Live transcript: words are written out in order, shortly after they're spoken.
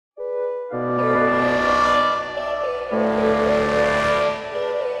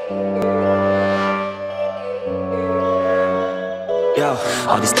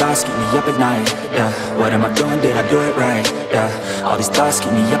these thoughts keep me up at night, yeah. What am I doing, did I do it right, yeah. All these thoughts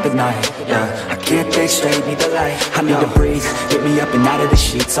keep me up at night, yeah. I can't think straight, need the light. I need to breathe, get me up and out of the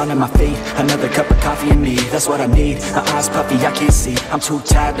sheets. Under my feet, another cup of coffee and me, that's what I need. My eyes puffy, I can't see, I'm too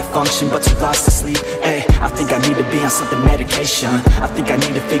tired to function, but too lost to sleep. Ay, I think I need to be on something medication. I think I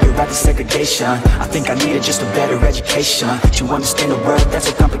need to figure out the segregation. I think I needed just a better education to understand a world that's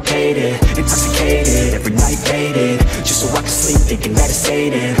so complicated. Intoxicated, every night faded, just so I can sleep thinking that it's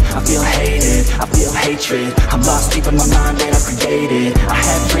sated. I feel hated, I feel hatred, I'm lost deep in my mind that I've created. I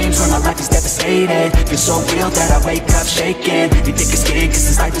have dreams where my life is devastated, feels so real that I wake up shaking. You think it's kidding cause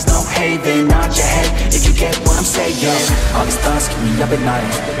this life is no haven. Nod your head if you get what I'm saying. All these thoughts keep me up at night,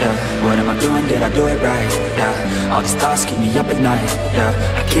 yeah. What am I doing, did I do it right, yeah. All these thoughts keep me up at night, yeah.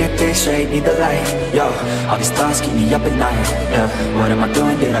 I can't think straight, need the light, yo. All these thoughts keep me up at night, yeah. What am I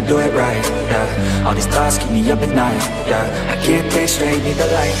doing, did I do it right, yeah. All these thoughts keep me up at night, yeah. I can't think straight, need the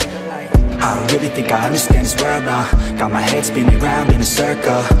light. I don't really think I understand this world now. Got my head spinning round in a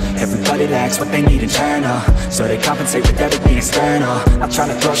circle. Everybody lacks what they need internal, so they compensate with everything external. I'm trying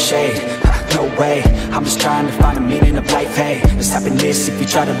to throw shade, no way. I'm just trying to find a meaning of life, hey. There's happiness if you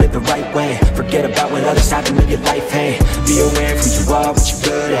try to live the right way. Forget about what others have to live your life, hey. Be aware of who you are, what you're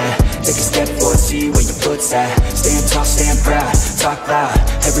good at. Take a step forward, see where your foot's at. Stand tall, stand proud, talk loud.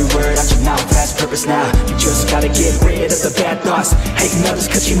 Every word out your mouth has purpose now. You just gotta get rid of the bad thoughts. Hating others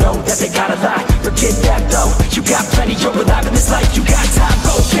cause you know that they got a lie. Forget that though, you got plenty, you're alive in this life. You got time,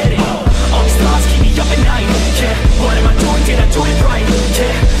 go get it. All these thoughts keep me up at night, yeah. What am I doing, did I do it right,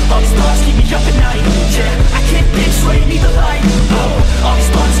 yeah. All these thoughts keep me up at night, yeah. I can't think straight, need the light. All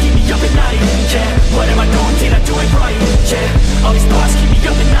these thoughts keep me up at night, yeah. What am I doing, did I do it right, yeah. All these thoughts keep me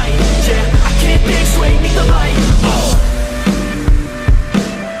up at night, yeah. I can't think straight, need the light.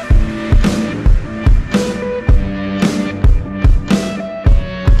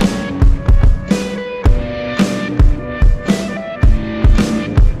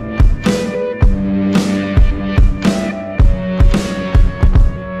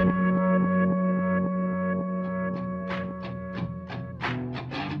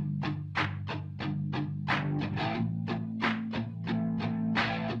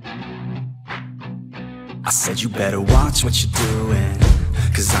 I said you better watch what you're doing,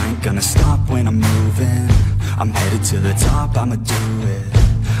 cause I ain't gonna stop when I'm moving. I'm headed to the top, I'ma do it.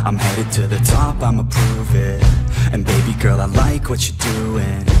 I'm headed to the top, I'ma prove it. And baby girl, I like what you're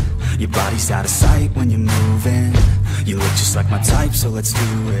doing. Your body's out of sight when you're moving. You look just like my type, so let's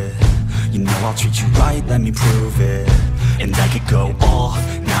do it. You know I'll treat you right, let me prove it. And I could go all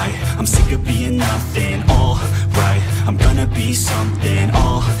night, I'm sick of being nothing. All right, I'm gonna be something.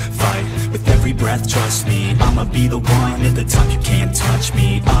 I'll fight with every breath, trust me. I'ma be the one at the top, you can't touch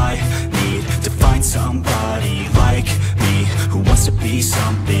me. I need to find somebody like me, who wants to be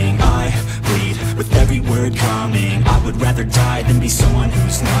something. I bleed with every word coming. I would rather die than be someone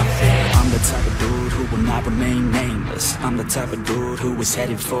who's nothing. I'm the type of dude who will not remain nameless. I'm the type of dude who is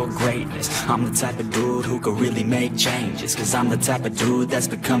headed for greatness. I'm the type of dude who could really make changes, cause I'm the type of dude that's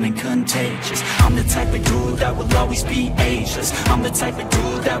becoming contagious. I'm the type of dude that will always be ageless. I'm the type of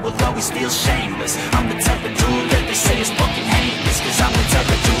dude that will always feel shameless. I'm the type of dude that they say is fucking heinous, cause I'm the type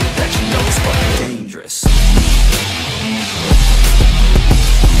of dude that you know is fucking dangerous.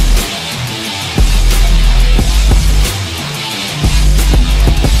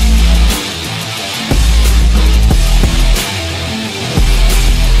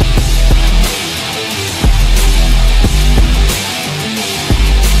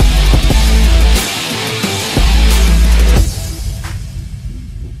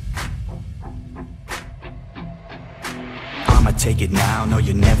 I'ma take it now, no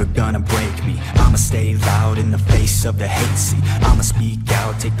you're never gonna break me. I'ma stay loud in the face of the hate, see. I'ma speak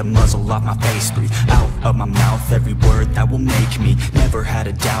out, take the muzzle off my face. Breathe out of my mouth every word that will make me. Never had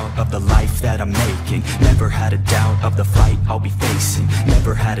a doubt of the life that I'm making. Never had a doubt of the fight I'll be facing.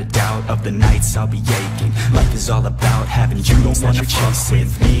 Never had a doubt of the nights I'll be aching. Life is all about having dreams that you're chasing.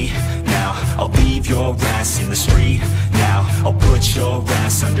 With me now, I'll leave your ass in the street now. I'll put your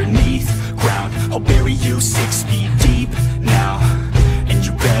ass underneath ground. I'll bury you 6 feet deep now, and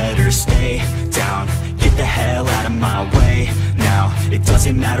you better stay down. Get the hell out of my way now. It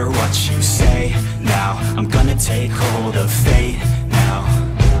doesn't matter what you say now. I'm gonna take hold of fate now.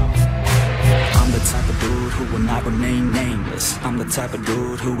 I'm the type of dude who will not remain nameless. I'm the type of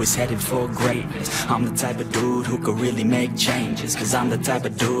dude who is headed for greatness. I'm the type of dude who could really make changes, cause I'm the type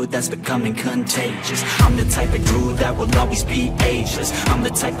of dude that's becoming contagious. I'm the type of dude that will always be ageless. I'm the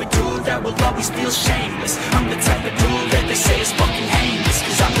type of dude that will always feel shameless. I'm the type of dude that they say is fucking heinous,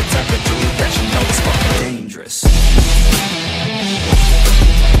 cause I'm the type of dude that you know is fucking dangerous.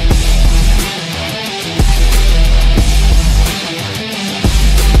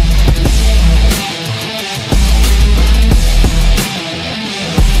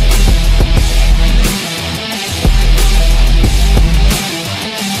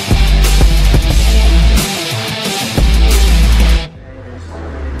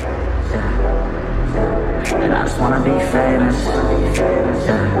 wanna be famous.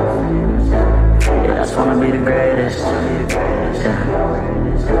 Yeah, yeah, I just wanna be the greatest. Yeah,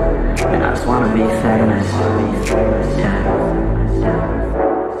 and I just wanna be famous. Yeah.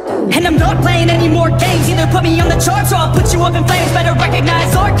 And I'm not playing any more games. Either put me on the charts or I'll put you up in flames. Better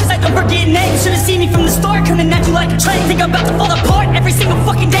recognize art, cause I don't forget names. Should've seen me from the start, coming at you like a train. Think I'm about to fall apart every single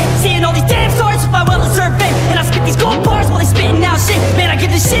fucking day. Seeing all these damn stars with my well-deserved fame. And I spit these gold bars while they spitting out shit. Man, I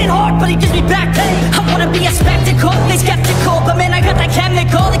give this shit hard, but it gives me back pain. I wanna be a spectacle, they skeptical, but man, I got that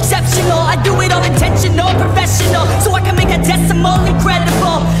chemical, exceptional. I do it all intentional, professional, so I can make a decimal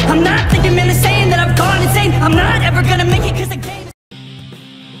incredible. I'm not thinking, man, of saying that I've gone insane. I'm not ever gonna make it cause the game